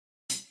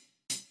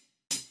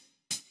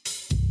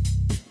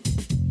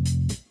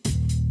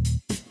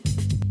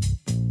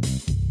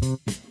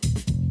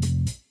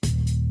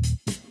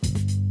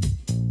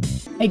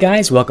Hey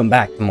guys, welcome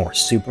back to more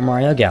Super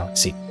Mario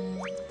Galaxy.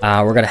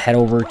 We're gonna head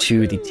over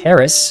to the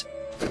terrace,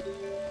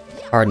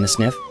 pardon the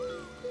sniff,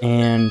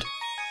 and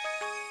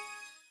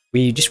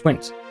we just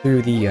went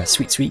through the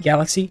Sweet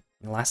Galaxy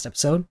in the last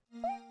episode.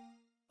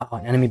 Oh,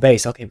 an enemy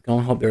base. Okay, we can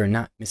only hope they're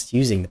not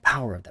misusing the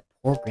power of that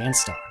poor Grand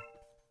Star.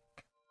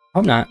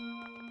 Hope not.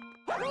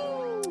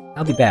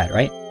 That'll be bad,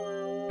 right?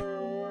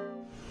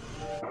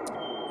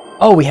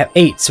 Oh, we have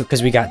 8, so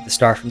because we got the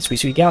star from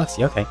Sweet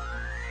Galaxy. Okay,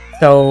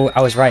 so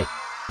I was right.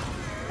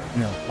 In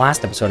the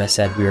last episode, I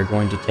said we were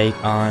going to take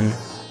on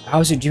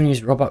Bowser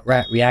Jr.'s Robot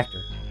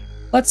Reactor.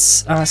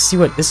 Let's see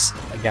what this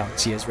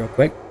galaxy is real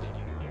quick.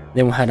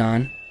 Then we'll head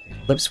on.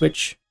 Flip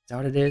Switch. Is that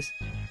what it is?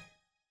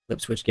 Flip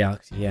Switch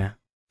Galaxy, yeah.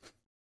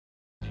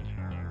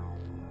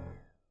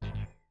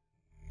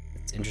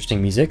 It's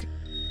interesting music.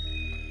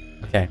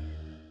 Okay.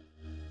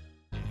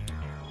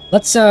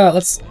 Let's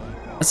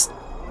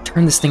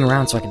turn this thing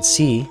around so I can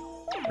see,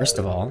 first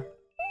of all,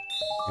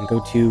 and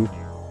go to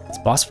its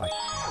boss fight.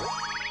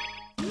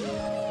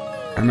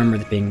 I remember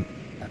it being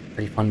a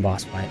pretty fun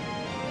boss fight.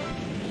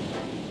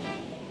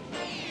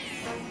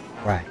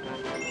 Right.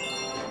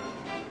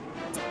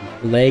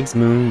 Legs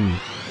Moon.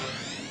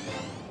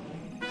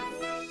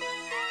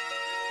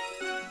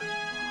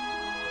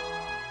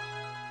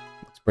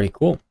 Looks pretty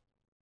cool.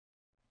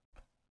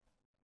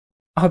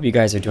 I hope you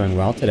guys are doing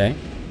well today.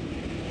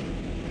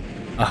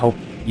 I hope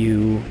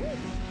you...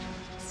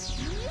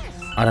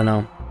 I don't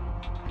know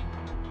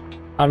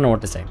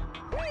what to say.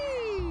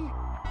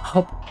 I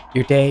hope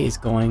your day is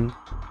going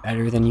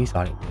better than you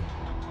thought it would.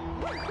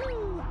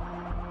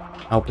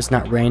 I hope it's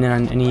not raining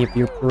on any of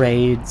your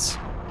parades.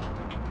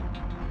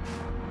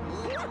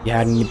 If you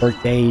had any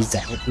birthdays, I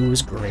hope it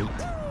was great.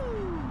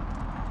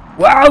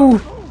 Wow!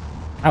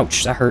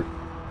 Ouch, that hurt.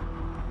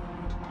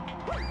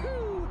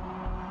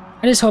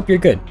 I just hope you're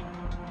good.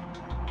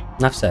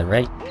 Enough said,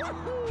 right?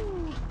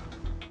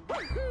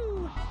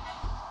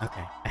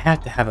 Okay, I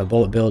have to have a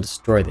bullet bill to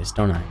destroy this,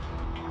 don't I?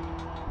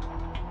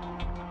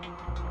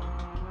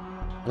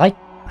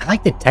 I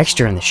like the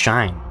texture and the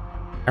shine.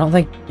 I don't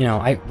think,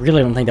 I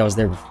really don't think that was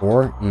there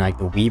before in like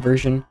the Wii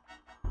version.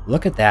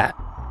 Look at that.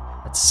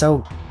 That's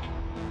so...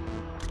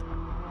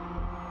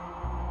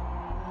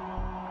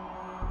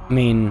 I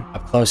mean,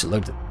 up close it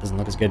doesn't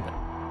look as good, but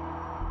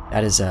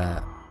that is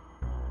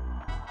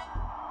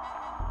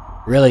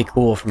really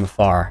cool from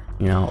afar.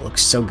 It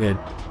looks so good.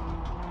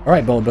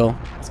 Alright, Bullet Bill,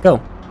 let's go.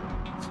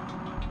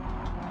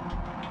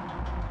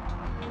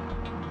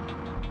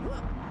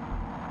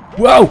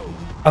 Whoa!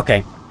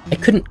 Okay. I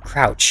couldn't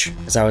crouch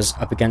because I was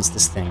up against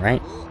this thing, right?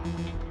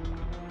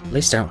 At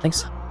least I don't think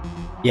so.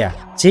 Yeah,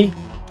 see?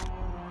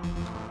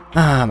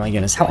 Ah, my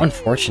goodness, how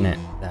unfortunate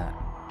that.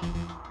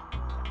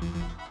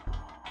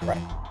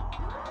 Right.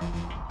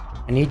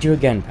 I need you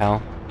again, pal.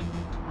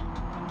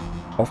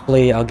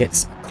 Hopefully I'll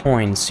get a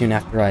coin soon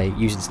after I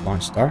use this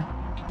launch star.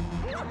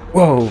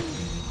 Whoa!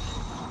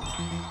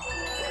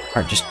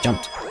 Heart just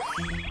jumped.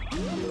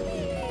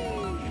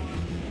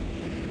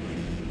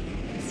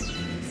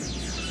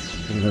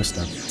 Those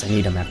stuff. I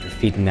need them after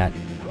feeding that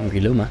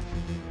hungry Luma.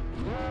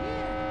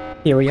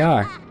 Here we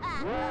are.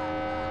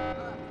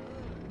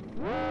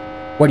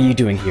 What are you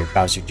doing here,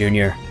 Bowser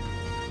Jr.?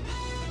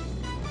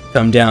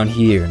 Come down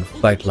here and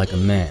fight like a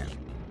man.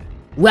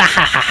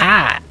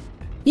 Wahahaha!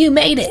 You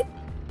made it!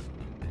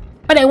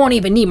 But I won't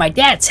even need my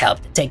dad's help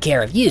to take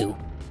care of you.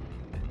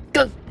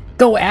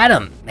 Go at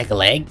him, Mega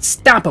Leg.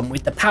 Stomp him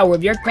with the power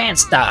of your Grand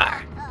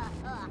Star.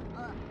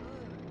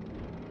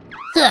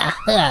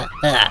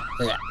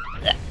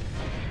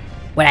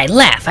 When I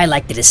laugh, I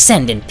like to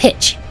descend in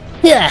pitch.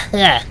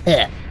 Like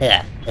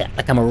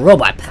I'm a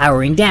robot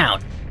powering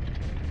down.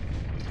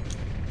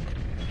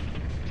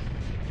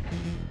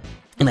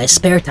 In my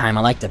spare time,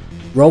 I like to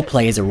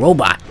roleplay as a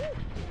robot.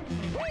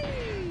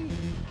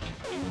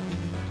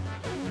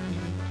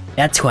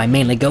 That's who I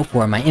mainly go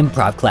for in my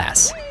improv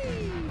class.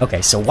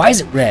 Okay, so why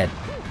is it red?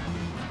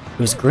 It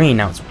was green,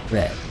 now it's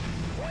red.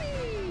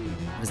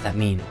 What does that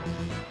mean?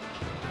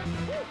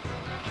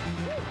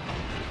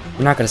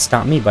 You're not gonna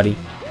stop me, buddy.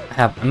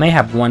 I may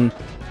have one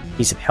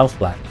piece of health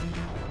left.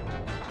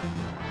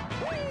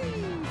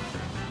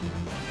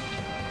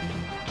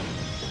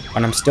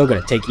 But I'm still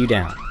gonna take you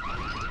down.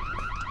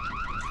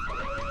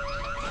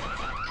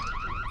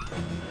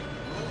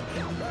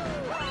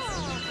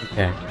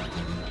 Okay.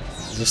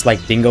 Just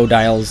like Dingo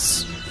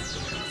Dial's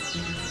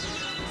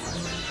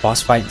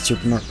boss fight in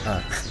Super Mario.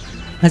 I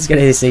was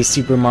gonna say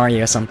Super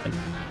Mario or something.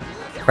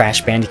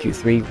 Crash Bandicoot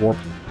 3 Warped.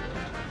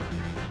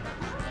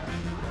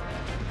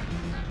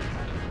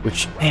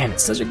 Which, man,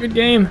 it's such a good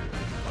game.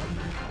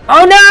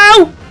 Oh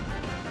no!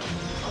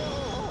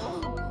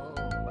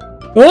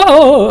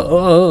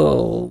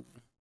 Oh!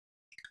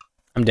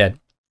 I'm dead.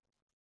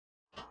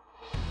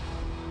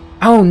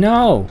 Oh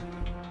no!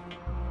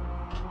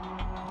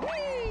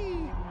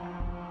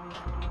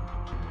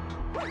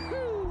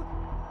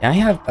 I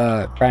have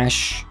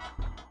Crash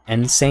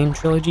Insane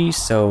Trilogy,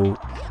 so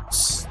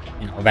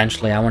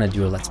eventually I want to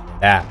do a Let's Play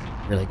that.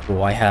 Really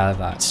cool. I have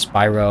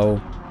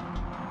Spyro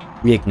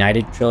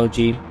Reignited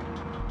Trilogy,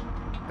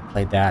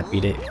 played that,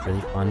 beat it. It's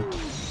really fun.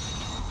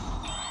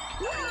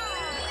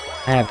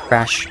 I have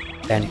Crash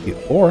Bandicoot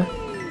 4.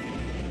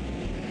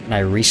 And I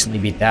recently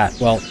beat that.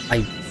 Well,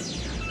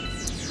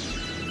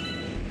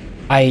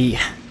 I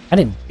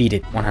didn't beat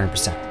it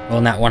 100%.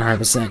 Well, not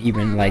 100%,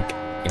 even, like,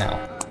 you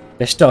know.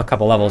 There's still a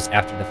couple levels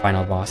after the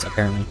final boss,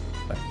 apparently.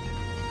 But...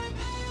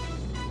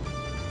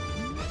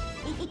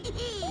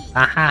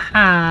 ha ha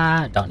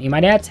ha! Don't need my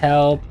dad's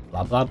help.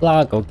 Blah blah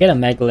blah. Go get him,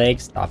 Mega Leg.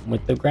 Stop him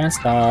with the Grand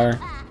Star.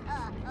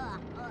 Ha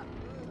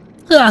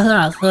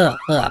ha ha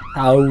ha!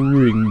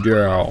 Powering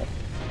down.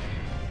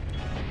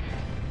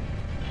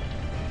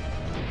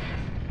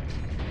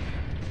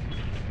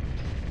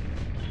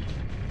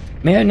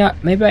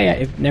 Maybe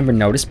I've never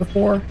noticed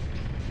before,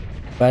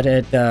 but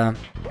I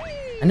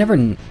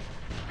never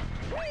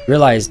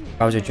realized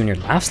Bowser Jr.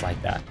 laughs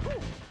like that.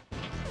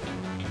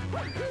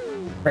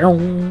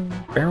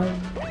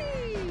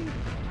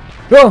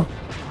 Whoa!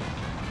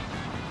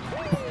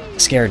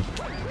 Scared.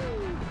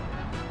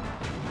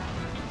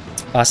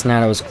 Last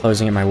night I was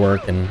closing at my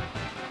work and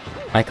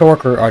my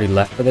coworker already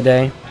left for the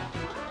day,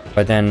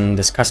 but then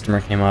this customer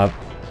came up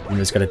and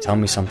was gonna tell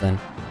me something.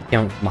 He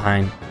came up from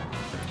behind.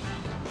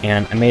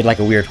 And I made like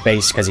a weird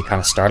face because he kind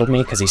of startled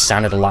me because he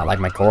sounded a lot like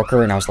my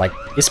coworker, and I was like,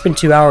 it's been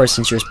 2 hours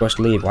since you were supposed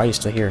to leave, why are you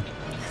still here?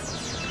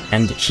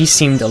 And he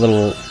seemed a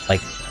little,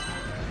 like,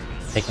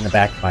 taken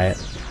aback by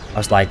it. I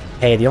was like,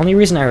 hey, the only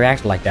reason I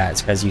reacted like that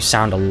is because you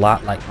sound a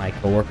lot like my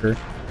coworker.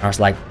 And I was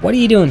like, what are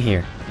you doing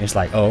here? And he was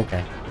like, oh,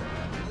 okay.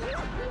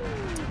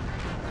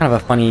 Kind of a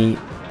funny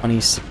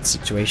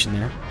situation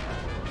there.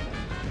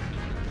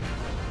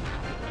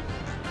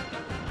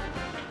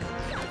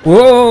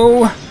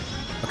 Whoa!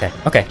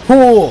 Okay,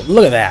 cool!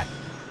 Look at that!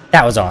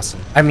 That was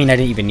awesome. I mean, I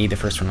didn't even need the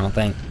first one, I don't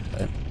think,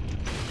 but...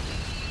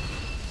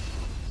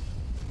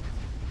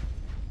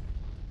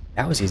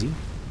 that was easy.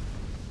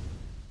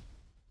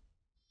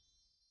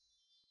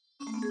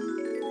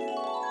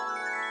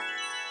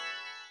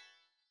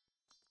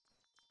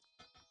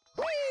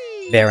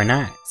 Very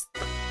nice.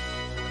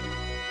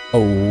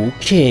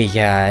 Okay,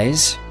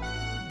 guys.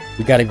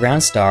 We got a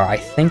ground star. I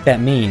think that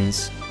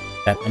means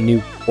that a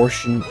new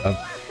portion of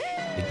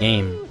the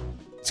game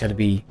is going to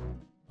be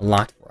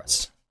unlocked for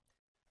us.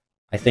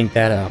 I think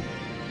that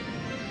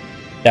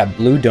that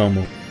blue dome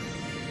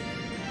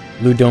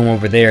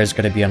over there is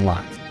going to be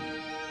unlocked.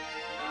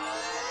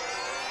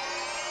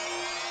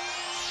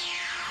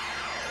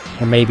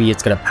 Or maybe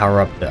it's going to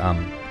power up the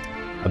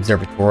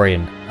observatory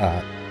and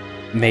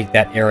make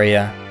that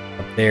area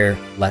up there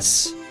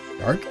less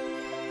dark.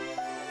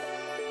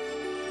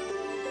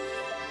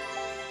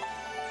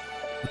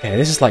 Okay,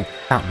 this is like a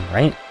fountain,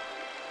 right?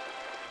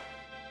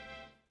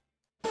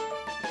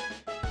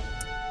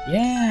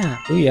 Yeah!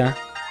 Booyah!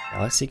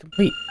 Galaxy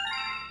complete.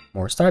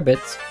 More star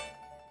bits.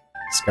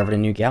 Discovered a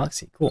new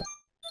galaxy. Cool.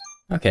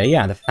 Okay,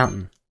 yeah, the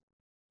fountain.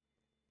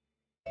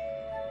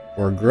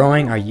 We're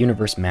growing our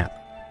universe map.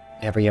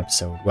 Every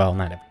episode. Well,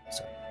 not every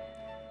episode.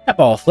 That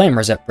ball of flame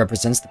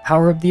represents the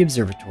power of the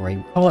observatory.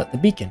 We call it the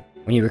beacon.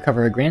 When you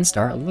recover a grand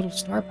star, a little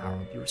star power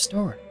will be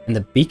restored, and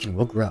the beacon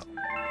will grow.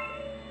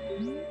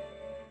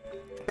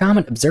 The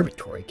common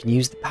observatory can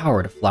use the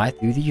power to fly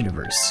through the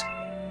universe.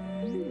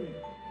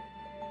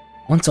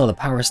 Once all the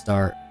power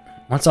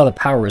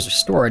is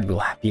restored,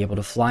 we'll be able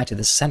to fly to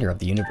the center of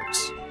the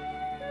universe.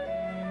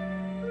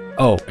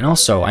 Oh, and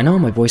also, I know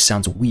my voice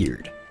sounds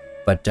weird,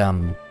 but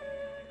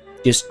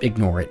just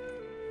ignore it.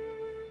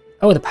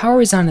 Oh, the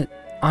power is on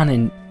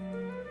in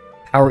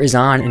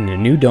the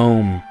new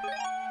dome.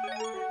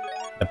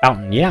 The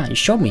fountain, yeah, you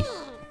showed me.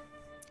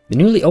 The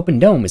newly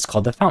opened dome is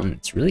called the fountain.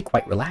 It's really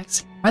quite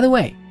relaxing. By the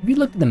way, if you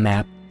looked at the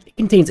map, it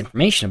contains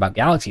information about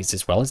galaxies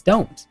as well as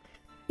domes.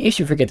 If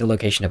you forget the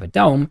location of a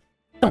dome,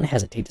 don't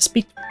hesitate to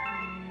speak.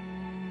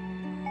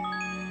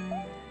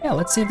 Yeah,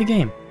 let's save the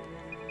game.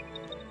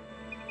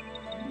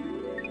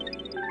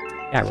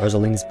 Yeah,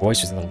 Rosalina's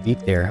voice was a little deep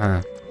there,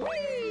 huh?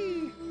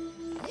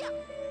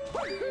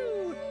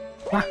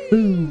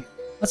 Wahoo!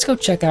 Let's go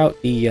check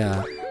out the,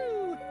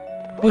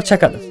 we'll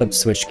check out the Flip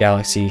Switch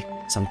Galaxy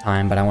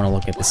sometime, but I want to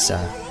look at this,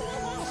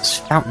 this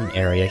fountain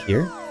area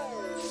here.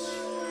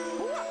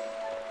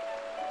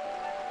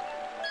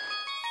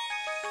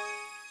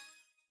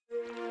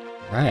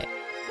 Right.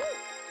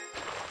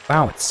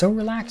 Wow, it's so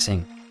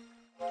relaxing.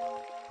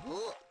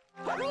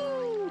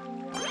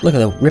 Look at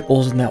the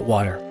ripples in that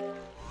water.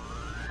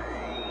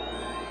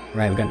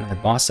 Right, we got another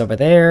boss over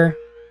there.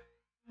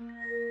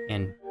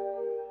 And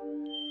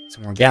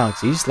some more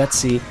galaxies. Let's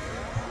see.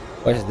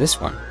 What is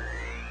this one?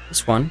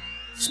 This one.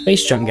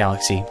 Space Junk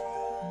Galaxy.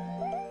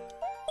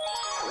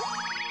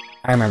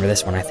 I remember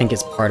this one. I think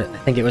it's part of, I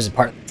think it was a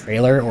part of the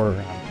trailer or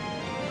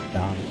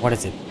what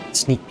is it?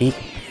 Sneak peek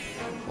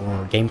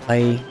or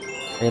gameplay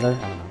trailer?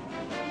 I don't know.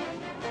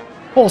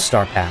 Pole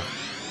Star Path.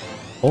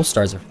 Pole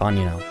stars are fun,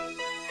 you know.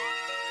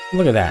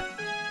 Look at that.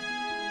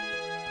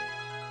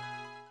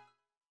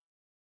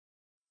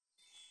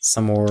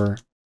 Some more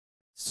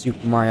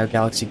Super Mario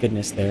Galaxy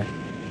goodness there.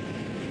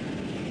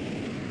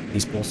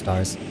 These pole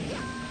stars.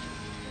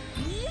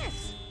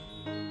 Yes!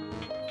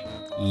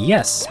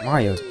 Yes!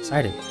 Mario's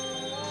excited.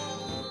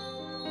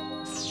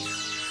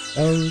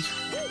 Those.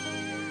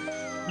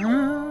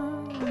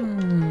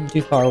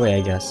 Too far away,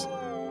 I guess.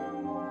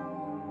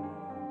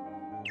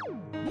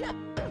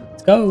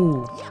 Let's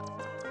go!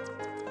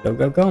 Go,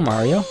 go, go,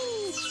 Mario.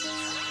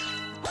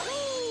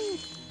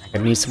 I'm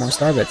gonna need some more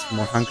star bits for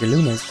more Hungry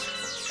Lumas.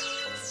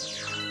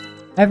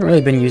 I haven't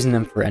really been using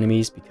them for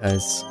enemies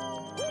because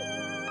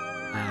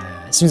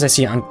as soon as I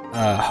see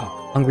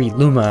Hungry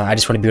Luma, I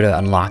just want to be able to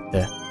unlock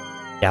the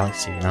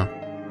galaxy, you know?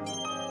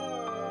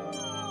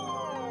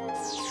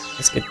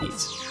 Let's get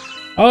these.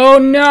 Oh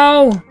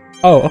no!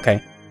 Oh, okay.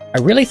 I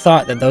really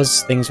thought that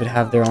those things would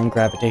have their own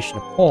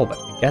gravitational pull, but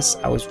I guess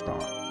I was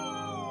wrong.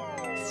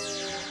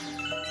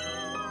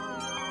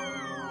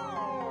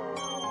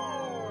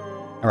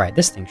 Alright,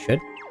 this thing should.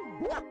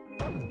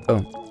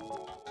 Boom.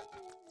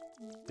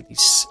 With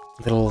these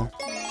little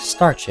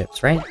star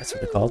chips, right? That's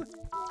what they're called.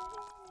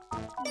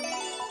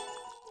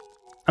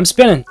 I'm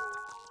spinning!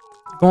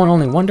 Going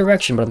only one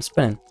direction, but I'm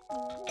spinning.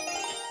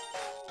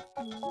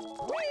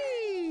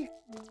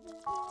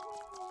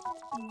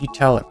 You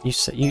tell it.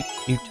 You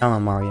tell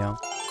him, Mario.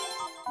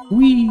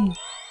 Whee!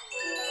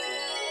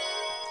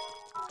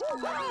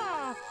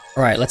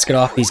 Alright, let's get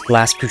off these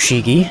glass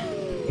Fushigi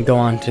and go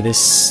on to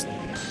this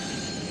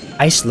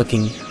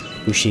ice-looking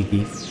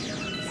Fushigi.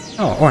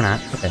 Oh, or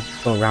not. Okay,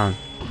 go around.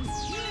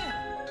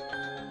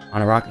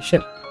 On a rocket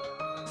ship.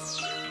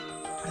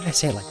 Why did I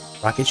say it like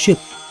rocket ship?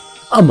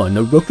 I'm on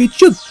a rocket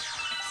ship!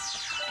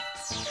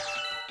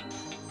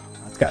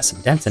 Oh, it's got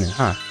some dents in it,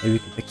 huh? Maybe we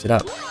can fix it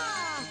up.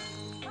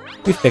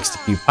 We fixed a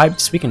few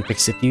pipes, we can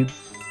fix a few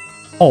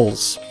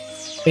holes.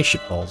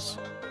 Spaceship holes.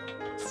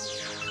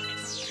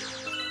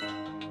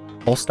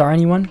 Pole Star,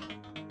 anyone?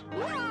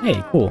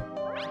 Hey, cool.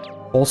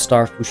 Pole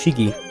Star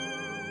Fushigi.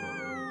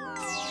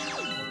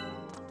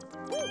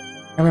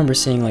 I remember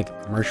seeing like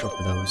a commercial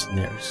for those, and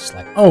it was just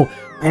like, oh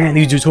man,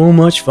 these are so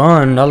much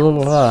fun, blah blah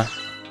blah.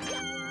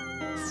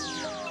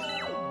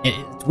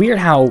 It's weird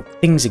how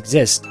things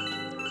exist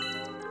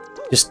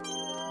just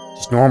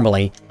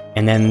normally,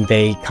 and then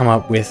they come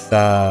up with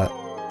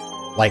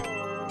like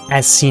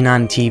as seen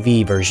on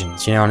TV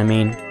versions, you know what I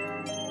mean?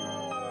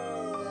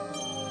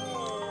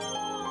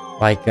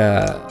 Like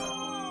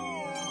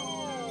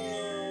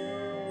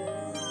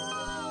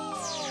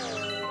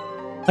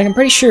I'm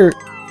pretty sure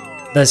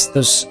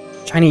those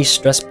Chinese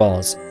stress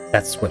balls,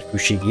 that's what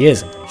Fushigi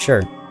is, I'm pretty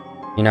sure.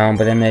 You know,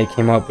 but then they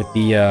came up with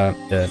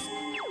the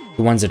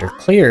ones that are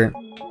clear.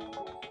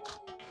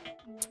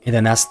 And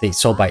then that's the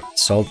sold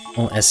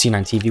as seen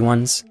on TV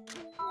ones.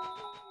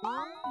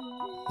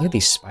 Look at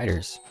these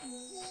spiders.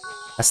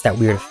 That's that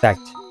weird effect.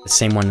 The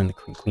same one in the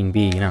Queen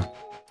Bee, you know.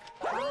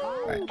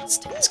 Alright, let's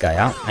take this guy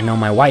out. I know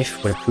my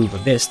wife would approve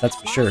of this, that's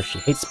for sure. She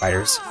hates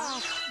spiders.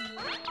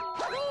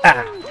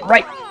 Ah,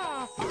 right!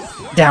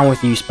 Down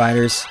with you,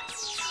 spiders.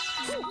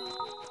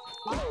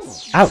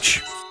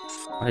 Ouch!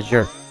 What a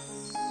jerk.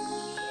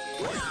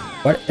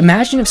 What?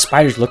 Imagine if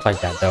spiders looked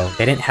like that, though.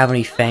 They didn't have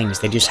any fangs,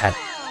 they just had,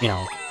 you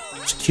know,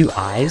 just 2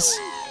 eyes.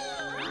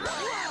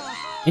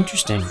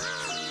 Interesting.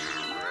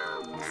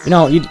 You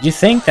know, you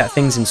think that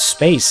things in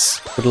space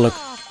would look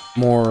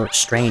more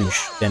strange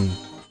than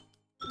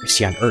we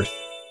see on Earth,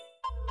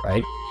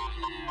 right?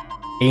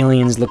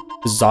 Aliens look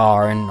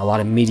bizarre in a lot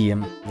of media,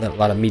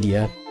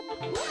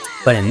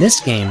 but in this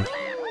game,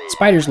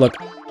 spiders look,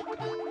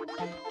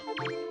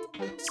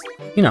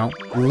 you know,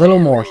 a little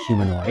more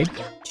humanoid.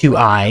 2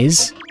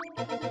 eyes.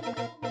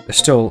 They're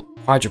still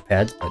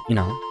quadrupeds, but you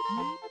know.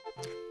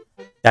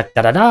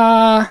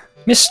 Da-da-da-da!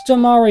 Mr.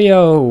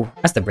 Mario!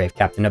 As the brave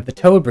captain of the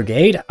Toad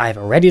Brigade, I've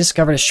already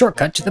discovered a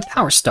shortcut to the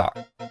Power Star.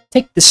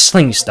 Take the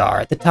Sling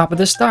Star at the top of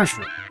the Stars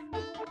Room.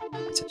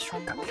 It's a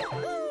shortcut.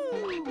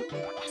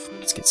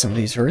 Let's get some of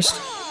these first.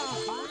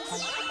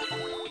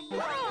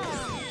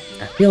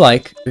 I feel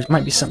like there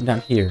might be something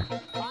down here.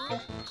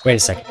 Wait a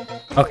second.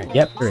 Okay,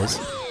 yep, there is.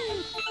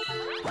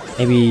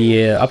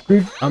 Maybe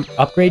upgrade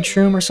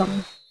shroom or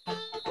something?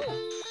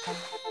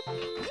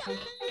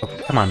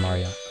 Okay, come on,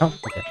 Mario. Oh,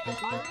 okay.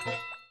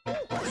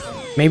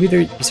 Maybe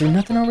is there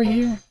nothing over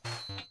here?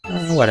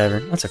 Whatever,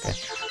 that's okay.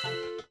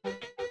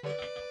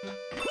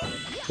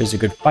 There's a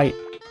good fight.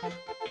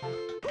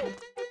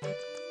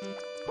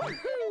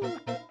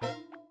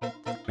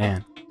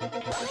 Man.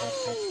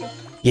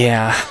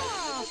 Yeah.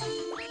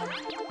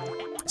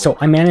 So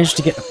I managed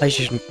to get a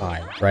PlayStation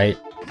 5, right?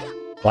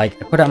 Like,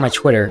 I put out my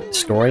Twitter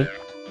story.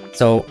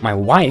 So my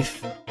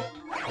wife,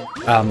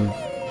 don't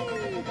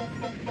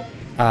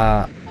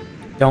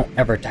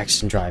ever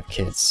text and drive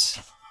kids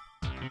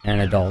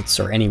and adults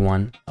or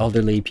anyone,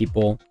 elderly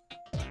people,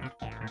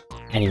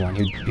 anyone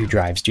who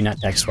drives. Do not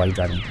text while you're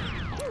driving.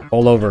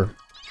 Pull over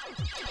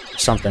or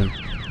something.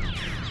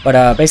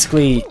 But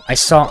basically, I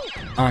saw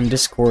on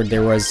Discord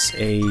there was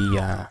a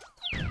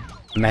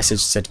message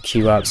that said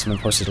queue up. Someone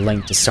posted a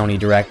link to Sony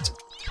Direct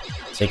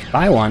so you could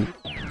buy one.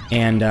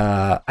 And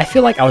I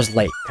feel like I was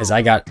late because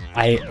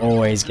I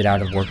always get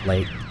out of work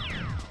late.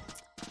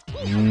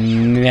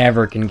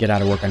 Never can get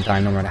out of work on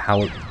time, no matter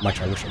how much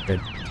I wish I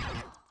could.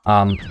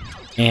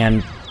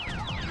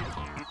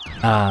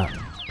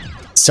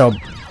 So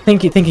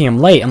thinking I'm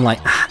late, I'm like,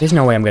 there's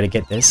no way I'm gonna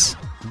get this.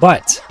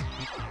 But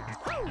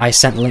I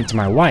sent a link to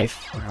my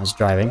wife when I was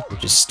driving,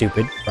 which is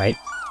stupid, right?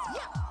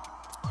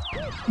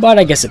 But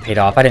I guess it paid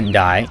off. I didn't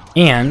die.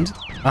 And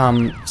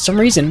for some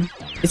reason,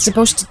 it's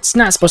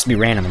not supposed to be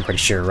random, I'm pretty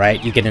sure,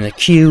 right? You get in a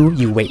queue,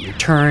 you wait your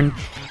turn.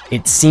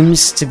 It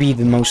seems to be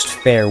the most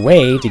fair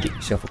way to get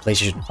yourself a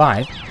PlayStation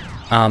 5.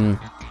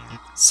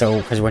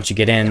 Because once you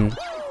get in,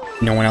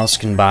 no one else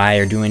can buy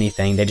or do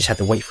anything. They just have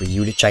to wait for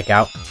you to check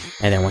out.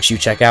 And then once you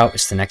check out,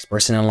 it's the next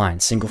person in line.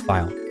 Single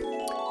file.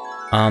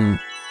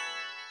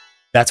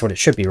 That's what it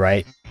should be,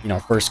 right? You know,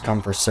 first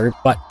come, first serve.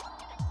 But,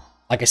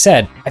 like I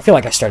said, I feel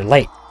like I started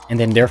late. And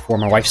then, therefore,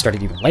 my wife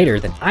started even later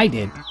than I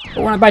did.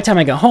 But by the time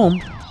I got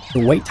home,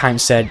 the wait time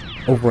said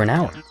over an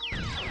hour.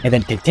 And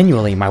then,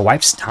 continually, my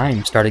wife's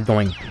time started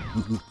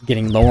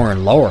getting lower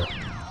and lower.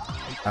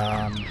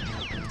 Where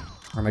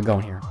am I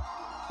going here?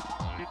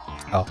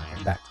 Oh,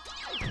 I'm back.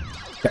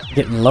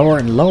 Getting lower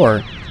and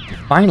lower. And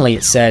finally,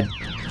 it said,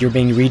 you're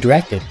being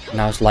redirected.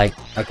 And I was like,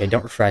 okay,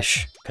 don't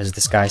refresh. Because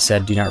this guy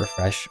said, do not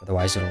refresh.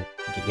 Otherwise, it'll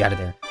get you out of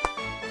there.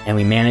 And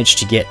we managed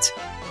to get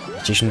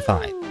PlayStation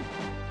 5.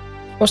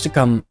 Supposed to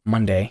come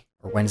Monday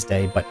or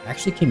Wednesday, but it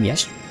actually came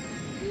yesterday.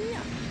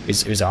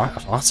 It was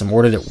awesome.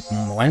 Ordered it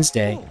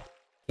Wednesday.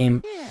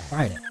 Came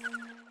Friday.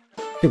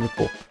 Super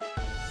cool.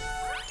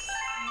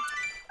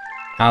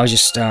 I was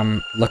just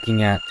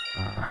looking at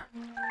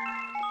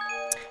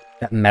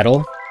that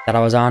metal that I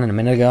was on a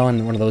minute ago,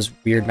 and one of those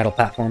weird metal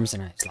platforms,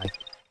 and it's like,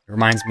 it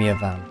reminds me of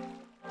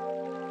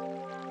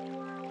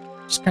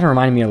just kind of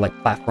reminded me of like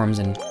platforms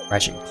in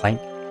Ratchet & Clank.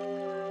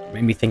 It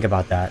made me think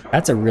about that.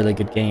 That's a really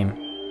good game.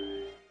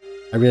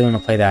 I really want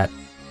to play that,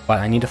 but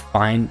I need to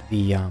find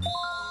the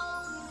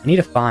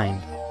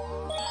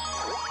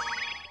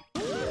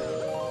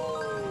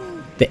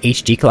the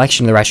HD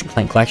collection, the Ratchet &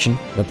 Clank collection,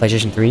 the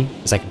PlayStation 3,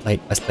 because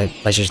let's play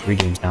PlayStation 3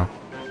 games now.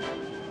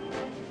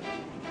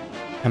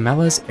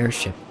 Kamella's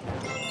airship.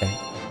 Okay.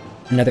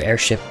 Another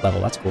airship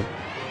level, that's cool.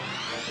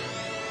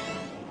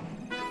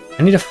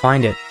 I need to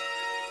find it.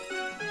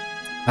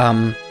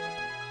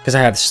 Because I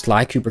have the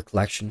Sly Cooper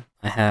collection,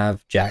 I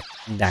have Jack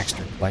and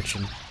Daxter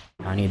collection,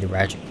 I need the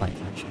Ratchet & Clank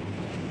collection.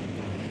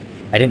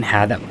 I didn't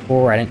have that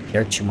before, I didn't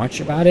care too much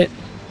about it.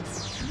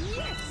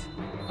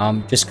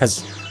 Just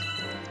because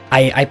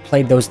I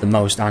played those the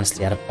most,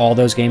 honestly. Out of all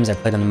those games, I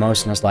played them the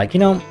most, and I was like, you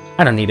know,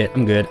 I don't need it,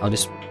 I'm good. I'll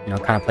just, you know,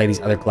 kind of play these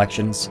other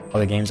collections,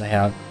 other games I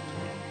have.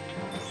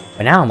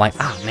 But now I'm like,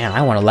 oh man,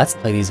 I want to let's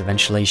play these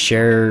eventually,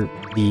 share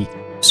the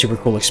super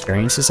cool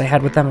experiences I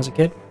had with them as a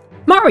kid.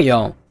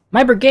 Mario!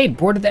 My brigade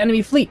boarded the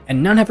enemy fleet,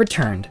 and none have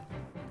returned.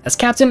 As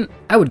captain,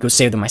 I would go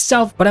save them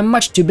myself, but I'm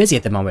much too busy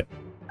at the moment.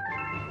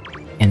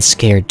 And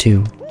scared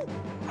too.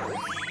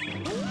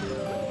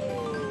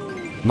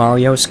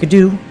 Mario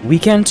Skidoo, we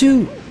can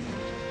too!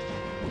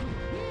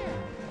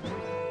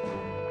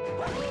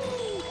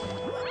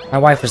 My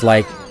wife was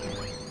like,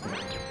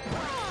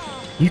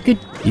 you could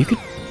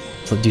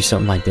do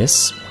something like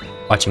this,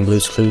 watching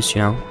Blue's Clues,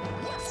 you know?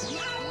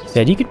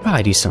 Said, you could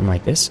probably do something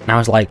like this. And I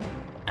was like,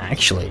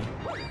 actually,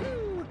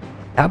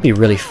 that would be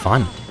really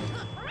fun.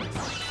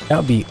 That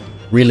would be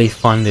really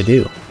fun to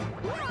do.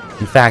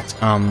 In fact,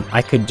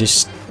 I could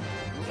just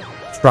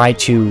try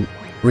to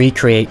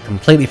recreate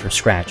completely from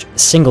scratch a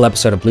single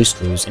episode of Blue's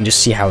Clues and just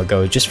see how it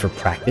goes, just for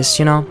practice,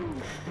 you know?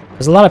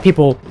 Because a lot of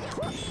people,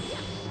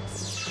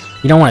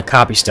 you don't want to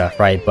copy stuff,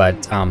 right?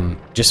 But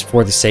just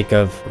for the sake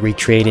of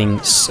recreating,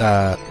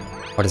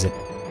 what is it?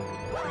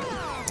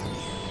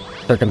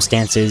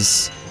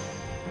 Circumstances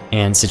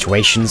and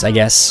situations, I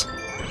guess.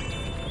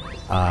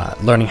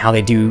 Learning how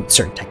they do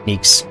certain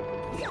techniques.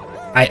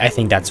 I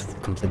think that's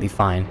completely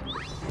fine,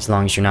 as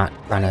long as you're not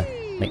trying to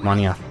make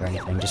money off of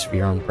anything, just for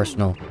your own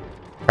personal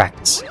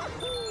practice.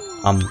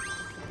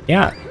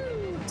 Yeah.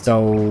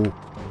 So,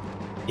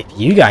 if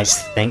you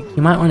guys think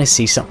you might want to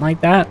see something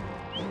like that,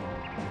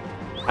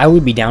 I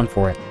would be down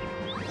for it.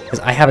 Because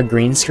I have a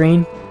green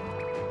screen,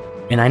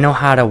 and I know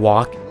how to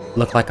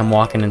look like I'm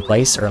walking in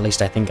place, or at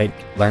least I think I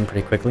learned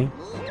pretty quickly.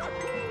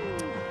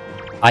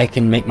 I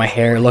can make my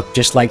hair look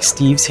just like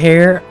Steve's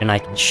hair, and I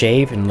can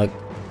shave and look,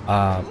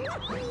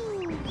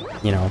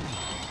 you know,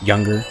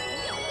 younger.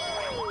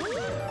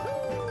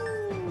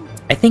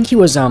 I think he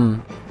was, I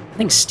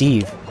think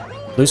Steve,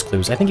 Blue's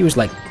Clues, I think he was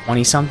like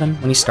 20-something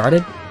when he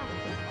started.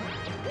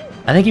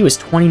 I think he was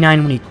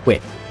 29 when he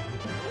quit.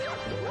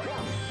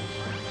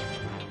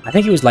 I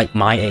think he was like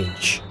my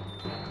age.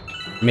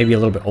 Maybe a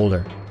little bit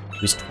older. He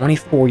was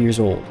 24 years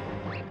old,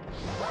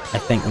 I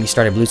think, when he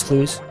started Blue's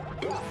Clues.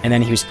 And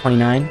then he was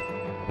 29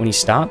 when he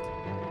stopped.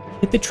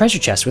 Hit the treasure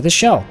chest with a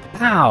shell.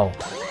 Pow!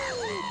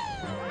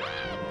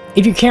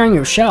 If you're carrying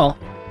your shell,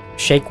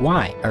 shake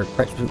Y. Or,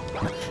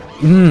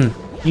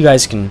 you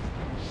guys can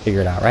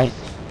figure it out, right?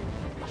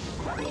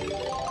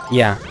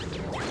 Yeah.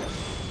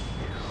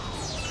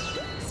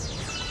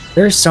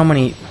 There's so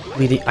many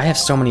fleeting, I have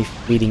so many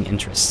fleeting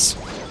interests.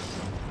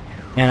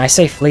 And I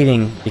say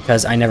fleeting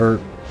because there's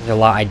a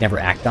lot I'd never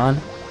act on,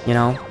 you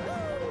know?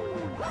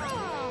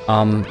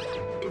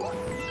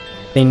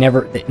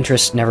 the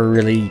interests never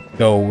really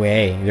go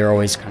away. They're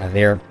always kind of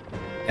there,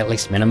 at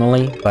least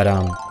minimally, but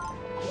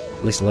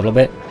at least a little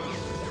bit.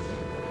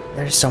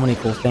 There's so many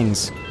cool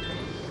things.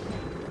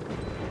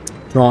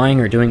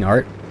 Drawing or doing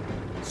art,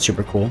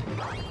 super cool.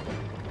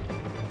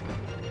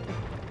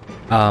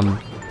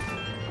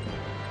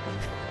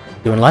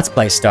 Doing Let's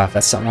Play stuff,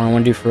 that's something I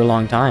want to do for a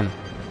long time.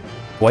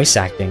 Voice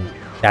acting,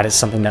 that is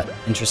something that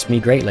interests me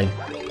greatly.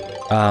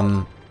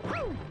 I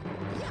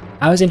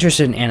was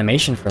interested in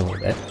animation for a little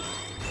bit.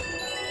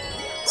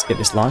 Let's get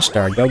this launch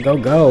star. Go, go,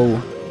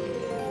 go!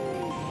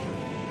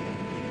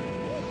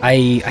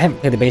 I haven't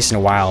played the bass in a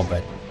while,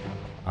 but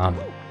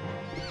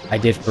I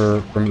did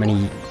for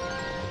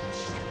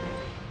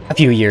a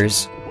few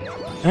years.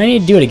 And I need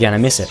to do it again, I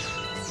miss it.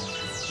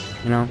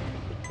 You know?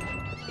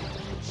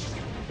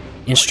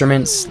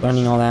 Instruments,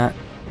 learning all that.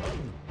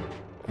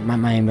 My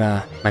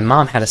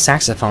mom had a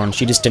saxophone,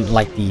 she just didn't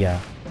like the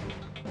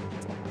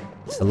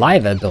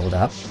saliva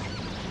buildup.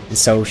 And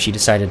so she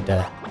decided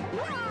to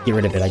get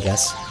rid of it, I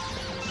guess.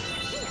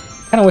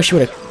 Kinda wish she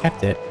would have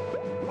kept it.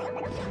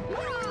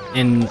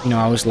 And, you know,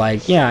 I was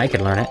like, yeah, I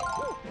could learn it.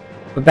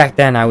 But back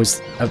then, I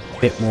was a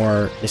bit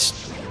more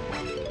just,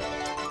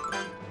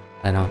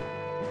 I don't know,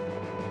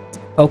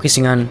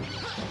 focusing on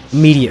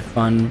immediate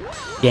fun,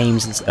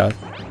 games and stuff.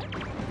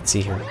 Let's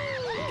see here.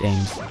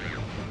 Games.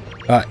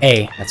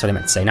 That's what I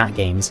meant to say, not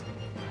games.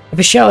 If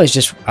a shell is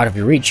just out of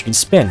your reach, you can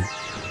spin.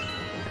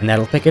 And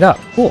that'll pick it up.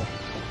 Cool.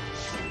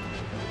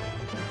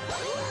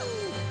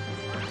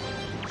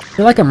 I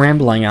feel like I'm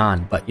rambling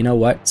on, but you know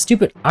what?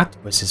 Stupid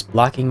octopus is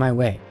blocking my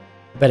way.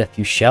 I bet a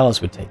few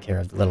shells would take care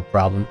of the little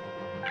problem.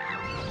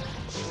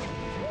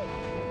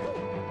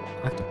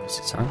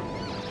 Octopuses, huh?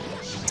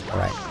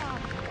 Alright.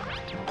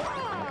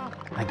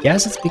 I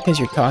guess it's because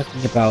you're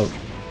talking about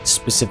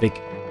specific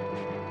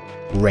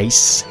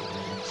race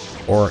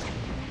or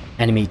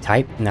enemy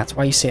type, and that's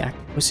why you say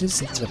octopuses?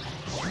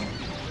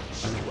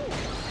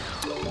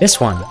 This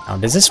one. Now,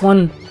 does this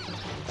one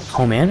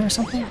home in or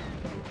something?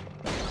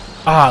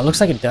 Ah, it looks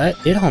like it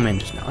did home in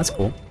just now. That's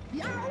cool.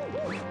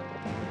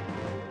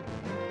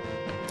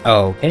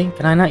 Okay,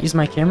 can I not use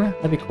my camera?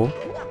 That'd be cool.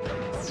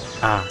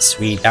 Ah,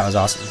 sweet. That was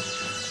awesome.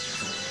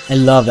 I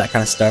love that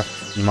kind of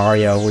stuff in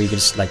Mario, where you can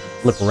just, like,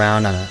 flip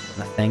around on a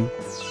thing.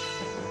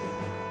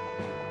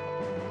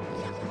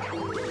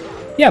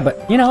 Yeah,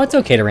 but, you know, it's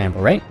okay to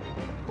ramble, right?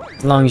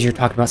 As long as you're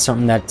talking about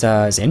something that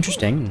is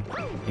interesting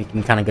and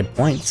making kind of good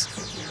points.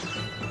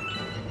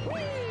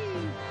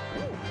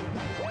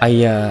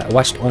 I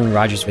watched Olin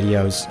Rogers'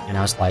 videos, and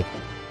I was like,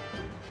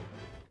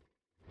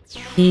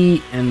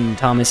 he and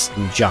Thomas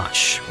and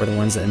Josh were the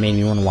ones that made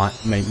me want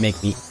to make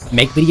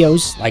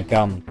videos, like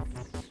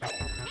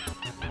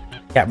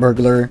Cat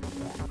Burglar,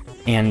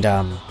 and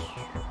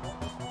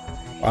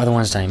what other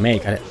ones did I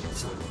make?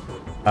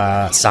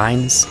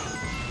 Signs.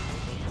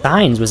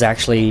 Signs was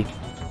actually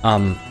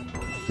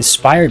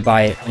inspired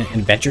by an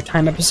Adventure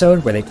Time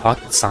episode where they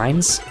talked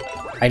signs.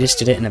 I just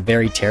did it in a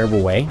very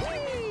terrible way.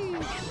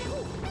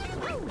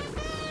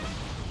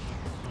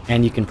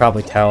 And you can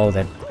probably tell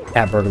that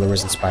Cat Burglar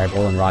was inspired by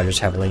Olin Rogers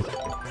heavily.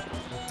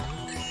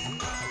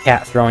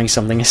 Cat throwing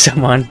something at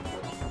someone.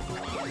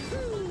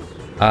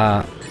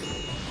 I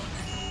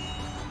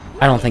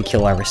don't think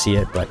he'll ever see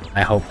it, but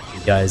I hope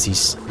he does.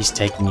 He's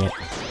taking it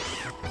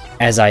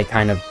as I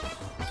kind of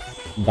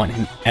want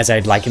him, as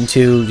I'd like him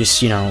to.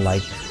 Just, you know,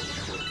 like,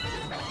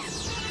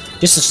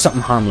 just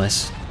something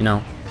harmless, you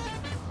know.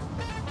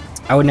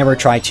 I would never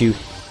try to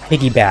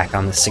piggyback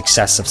on the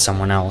success of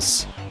someone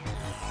else.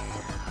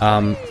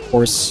 Of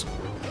course,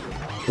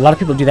 a lot of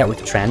people do that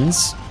with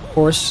trends, of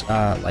course,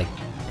 like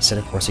I said,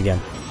 of course,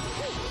 again,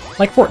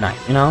 like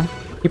Fortnite, you know?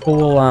 People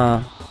will,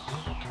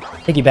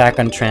 piggyback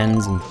on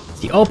trends and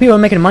see, oh, people are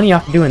making money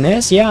off of doing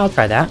this? Yeah, I'll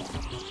try that.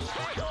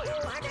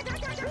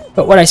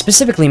 But what I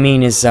specifically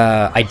mean is,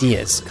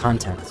 ideas,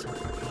 content.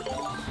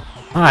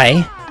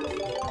 I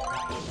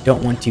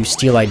don't want to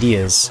steal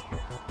ideas,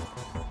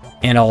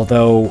 and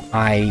although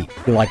I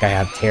feel like I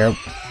have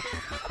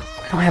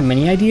I don't have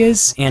many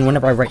ideas, and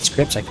whenever I write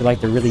scripts, I feel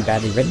like they're really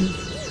badly written.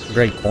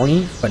 Very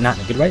corny, but not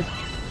in a good way.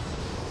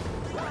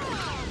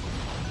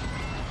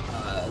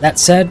 That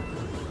said,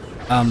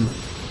 what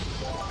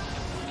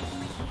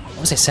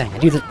was I saying? I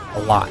do this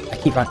a lot.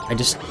 I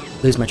just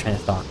lose my train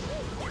of thought.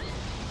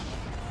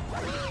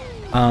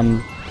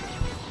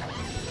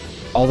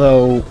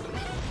 Although,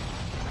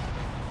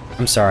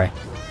 I'm sorry,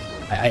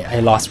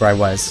 I lost where I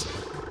was.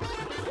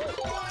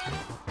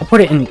 I'll put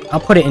it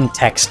in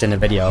text in the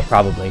video,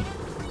 probably.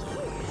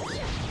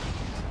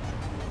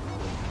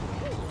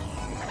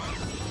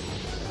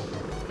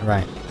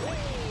 Right.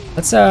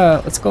 Let's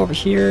go over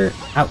here.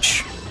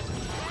 Ouch.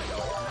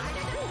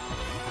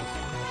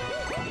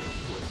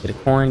 Get a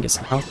coin, get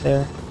some health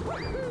there.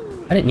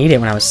 I didn't need it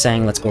when I was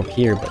saying let's go over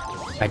here, but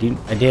I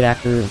did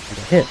after I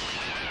got hit.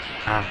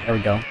 Ah, there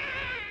we go.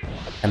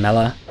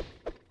 Kamella.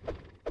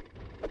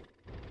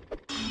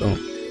 Boom.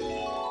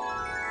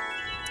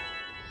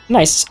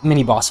 Nice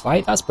mini boss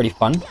fight. That was pretty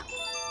fun.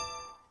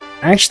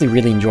 I actually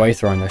really enjoy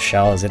throwing those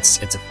shells. It's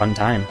a fun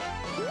time.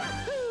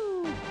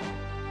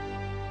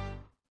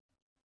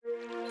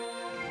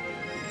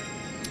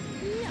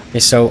 Okay,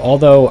 so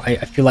although I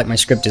feel like my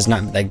script is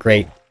not that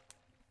great,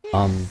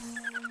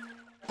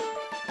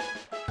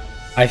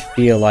 I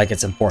feel like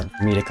it's important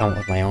for me to come up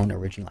with my own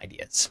original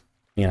ideas,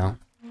 you know?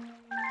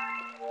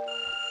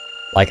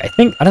 Like, I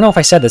don't know if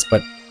I said this,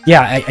 but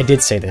yeah, I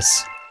did say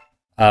this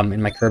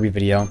in my Kirby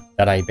video,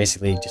 that I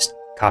basically just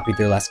copied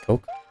their last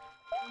Coke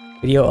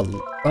video,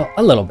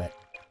 a little bit.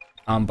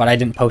 But I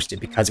didn't post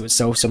it because it was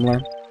so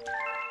similar.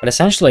 But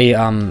essentially,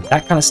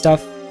 that kind of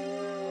stuff,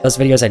 those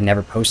videos I'd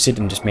never posted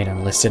and just made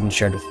unlisted and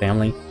shared with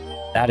family,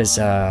 that is,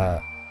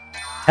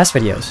 test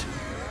videos,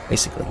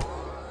 basically.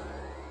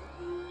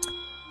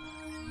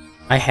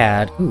 I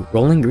had, ooh,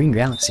 Rolling Green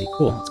Galaxy,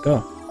 cool, let's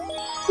go.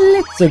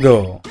 Let's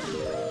go!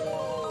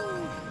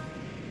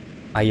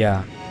 I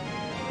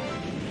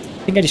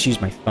think I just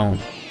used my phone.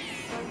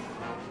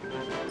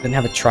 Didn't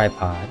have a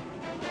tripod.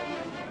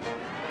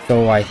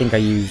 So I think I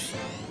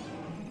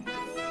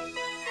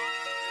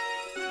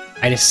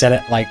just set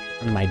it, like,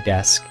 on my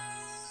desk.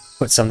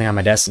 Put something on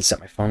my desk and set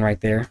my phone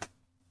right there.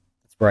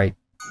 That's where I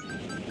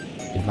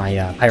did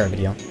my pirate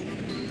video.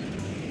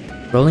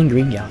 Rolling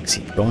Green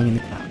Galaxy, rolling in the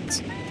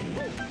clouds.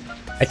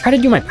 I try to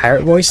do my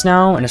pirate voice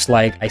now, and it's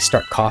like, I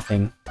start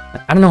coughing.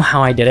 I don't know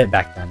how I did it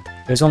back then.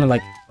 It was only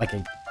like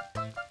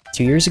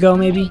 2 years ago,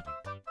 maybe?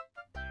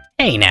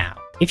 Hey now,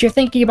 if you're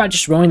thinking about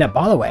just rolling that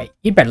ball away,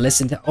 you'd better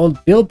listen to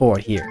old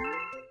Billboard here.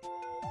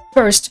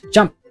 First,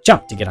 jump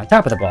to get on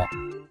top of the ball.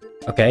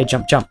 Okay,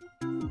 jump.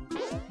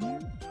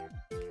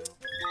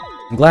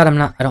 I'm glad I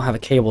don't have a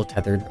cable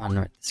tethered on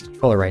this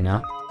controller right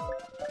now.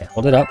 Okay,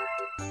 hold it up.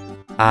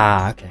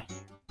 Ah, okay.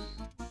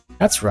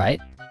 That's right.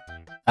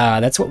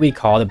 That's what we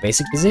call the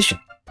basic position.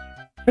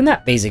 From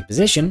that basic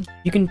position,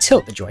 you can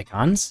tilt the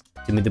Joy-Cons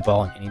to move the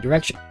ball in any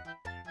direction.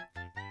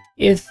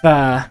 If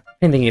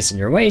anything gets in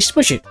your way,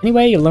 smush it.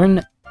 Anyway, you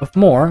learn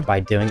more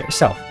by doing it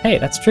yourself. Hey,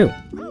 that's true.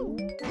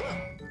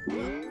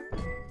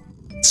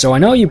 So I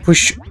know you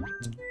push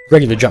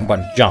regular jump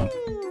button to jump.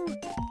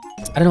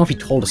 I don't know if he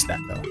told us that,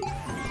 though.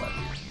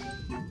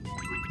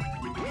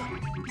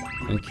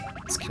 But... okay,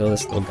 let's kill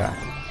this little guy.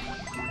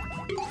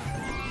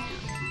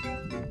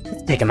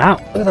 Let's take him out.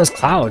 Look at those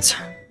clouds.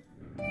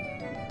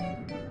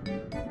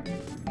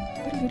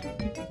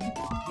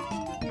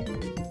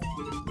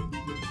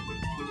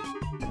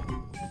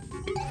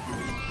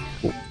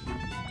 Ooh.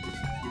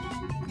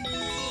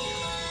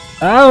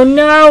 Oh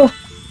no!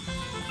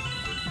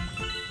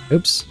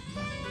 Oops.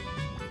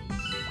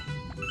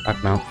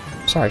 Shock mount.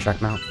 Sorry,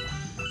 shock mount.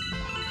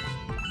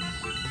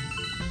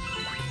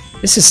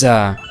 This is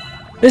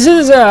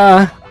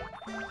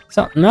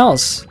something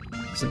else.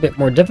 It's a bit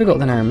more difficult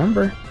than I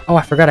remember. Oh,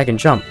 I forgot I can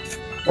jump.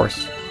 Of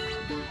course.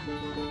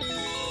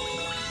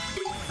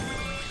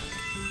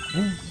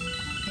 Yeah.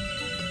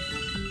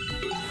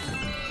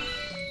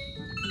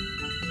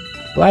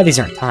 Glad these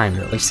aren't timed,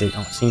 or at least they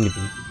don't seem to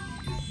be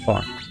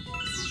far.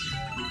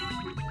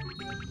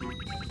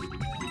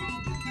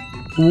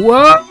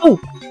 Whoa!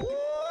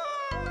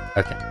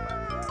 Okay.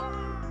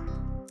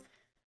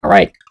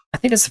 Alright, I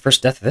think that's the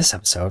first death of this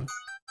episode.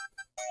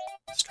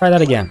 Let's try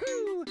that again.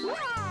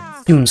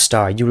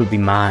 Toonstar, you will be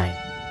mine.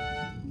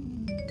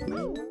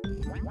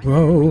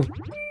 Whoa!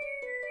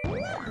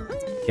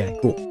 Okay,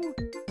 cool.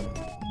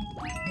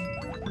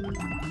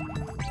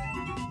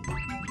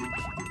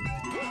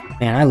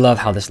 Man, I love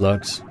how this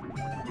looks.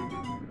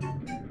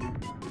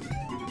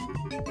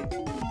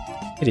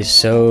 It is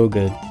so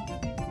good.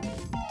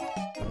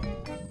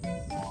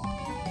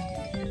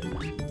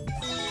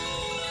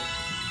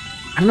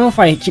 I don't know if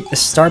I keep the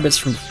star bits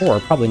from before,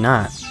 probably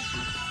not.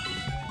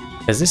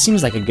 Because this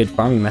seems like a good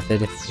farming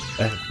method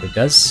if it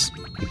does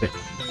keep it.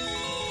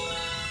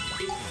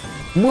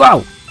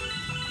 Whoa!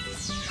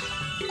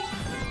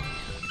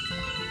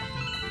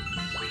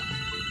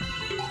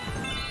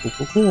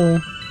 Cool.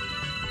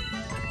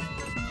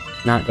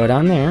 Not go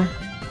down there.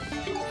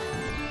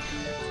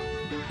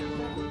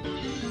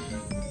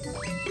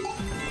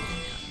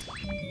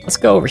 Let's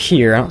go over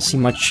here. I don't see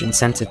much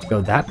incentive to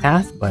go that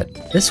path,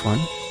 but this one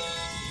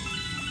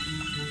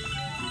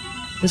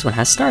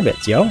has star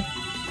bits, yo.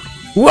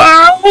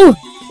 Whoa!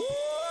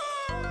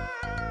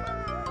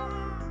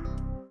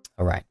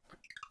 Alright.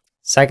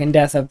 Second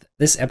death of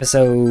this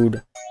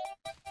episode.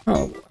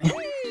 Oh boy.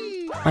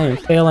 I am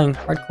failing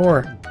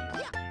hardcore.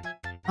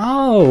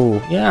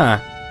 Oh, yeah.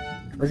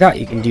 Forgot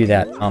you can do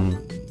that,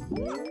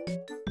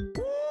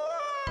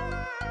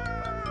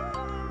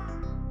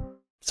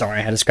 Sorry,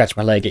 I had to scratch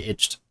my leg, it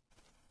itched.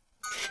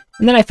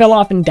 And then I fell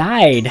off and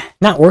died.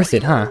 Not worth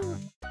it, huh?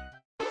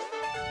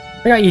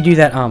 Forgot you do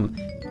that,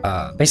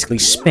 basically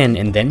spin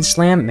and then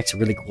slam. It makes a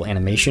really cool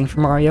animation for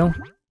Mario.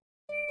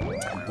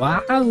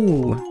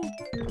 Wow!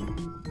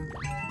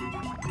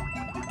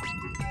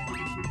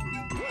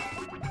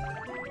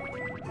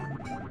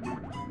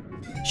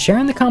 Share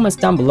in the comments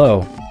down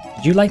below.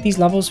 Did you like these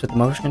levels with the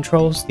motion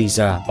controls? These,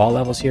 ball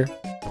levels here?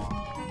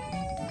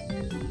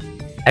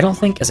 I don't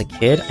think as a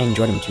kid I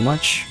enjoyed them too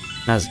much.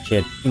 Not as a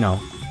kid, you know.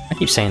 I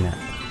keep saying that.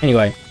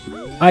 Anyway,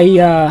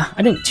 I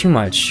didn't too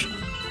much,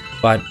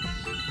 but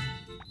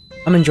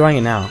I'm enjoying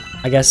it now.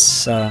 I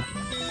guess,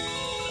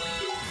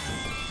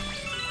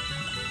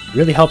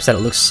 really helps that it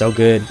looks so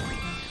good.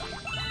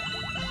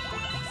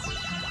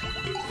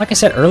 Like I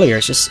said earlier,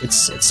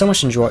 it's so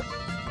much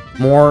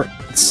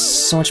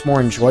more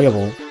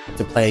enjoyable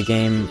to play a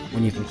game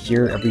when you can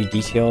hear every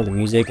detail, the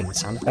music and the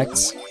sound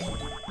effects.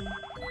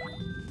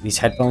 These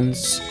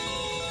headphones,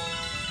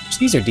 which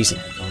these are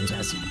decent headphones. It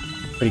has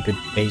pretty good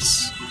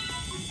bass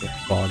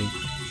quality.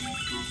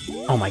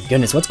 Oh my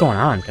goodness, what's going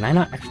on? Can I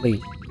not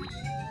actually?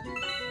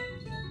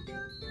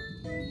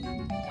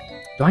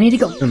 Do I need to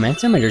go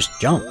momentum or just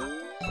jump?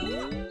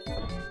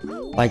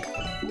 Like,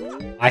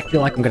 I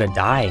feel like I'm gonna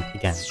die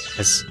again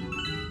because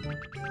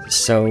it's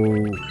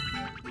so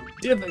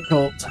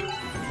difficult.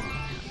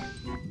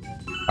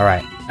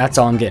 Alright, that's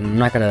all I'm getting. I'm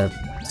not gonna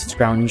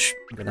scrounge.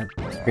 I'm gonna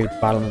scrape the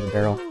bottom of the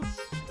barrel.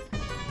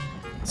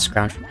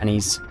 Scrounge for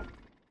pennies.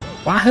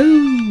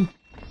 Wahoo!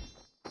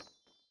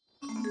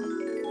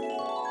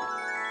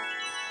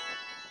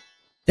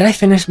 Did I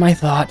finish my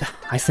thought?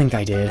 I think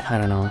I did. I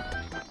don't know.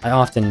 I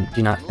often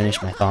do not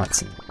finish my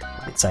thoughts and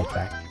get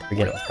sidetracked.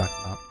 Forget what I was talking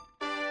about.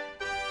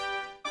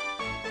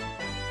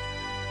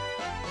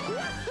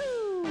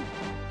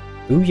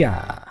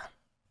 Booyah!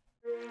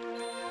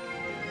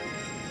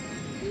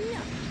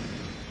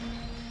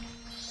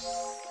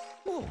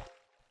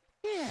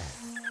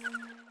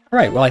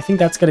 Alright, well I think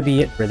that's gonna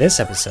be it for this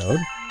episode.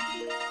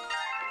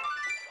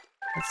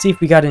 Let's see if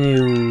we got a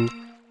new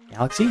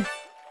galaxy.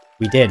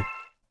 We did.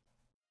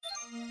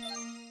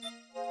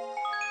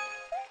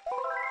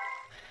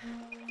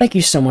 Thank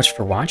you so much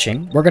for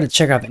watching. We're gonna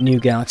check out the new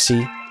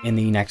galaxy in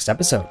the next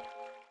episode.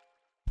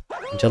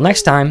 Until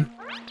next time,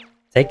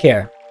 take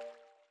care.